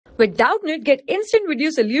With Doubtnut, get instant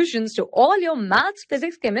video solutions to all your maths,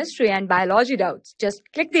 physics, chemistry, and biology doubts. Just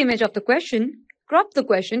click the image of the question, crop the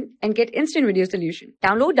question, and get instant video solution.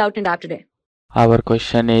 Download Doubtnut app today. Our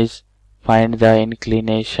question is, find the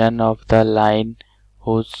inclination of the line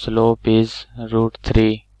whose slope is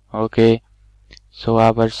 √3. Okay, so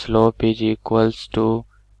our slope is equals to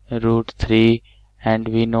 √3, and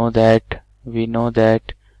we know that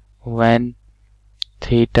when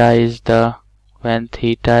theta is the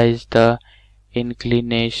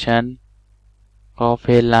inclination of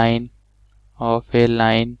a line,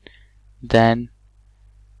 then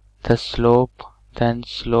the slope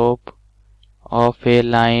of a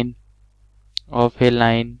line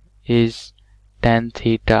is tan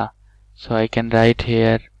theta. So I can write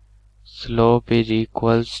here slope is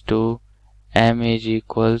equals to m is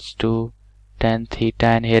equals to tan theta,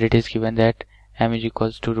 and here it is given that m is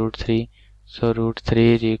equals to √3. So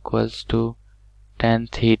 √3 is equals to tan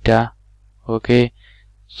theta. Okay,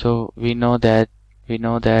 so we know that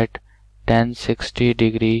tan 60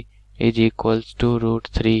 degree is equals to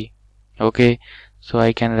 √3. Okay, so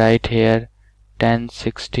I can write here tan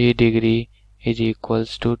 60 degree is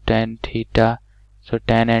equals to tan theta. So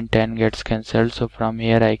tan and tan gets cancelled. So from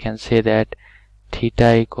here I can say that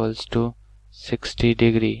theta equals to 60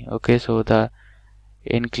 degree. Okay, so the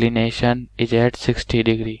inclination is at 60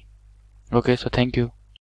 degree. Okay, so thank you.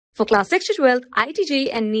 For class 6 to 12, IIT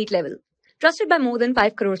JEE and NEET level. Trusted by more than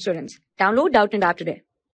 5 crore students. Download Doubtnut app today.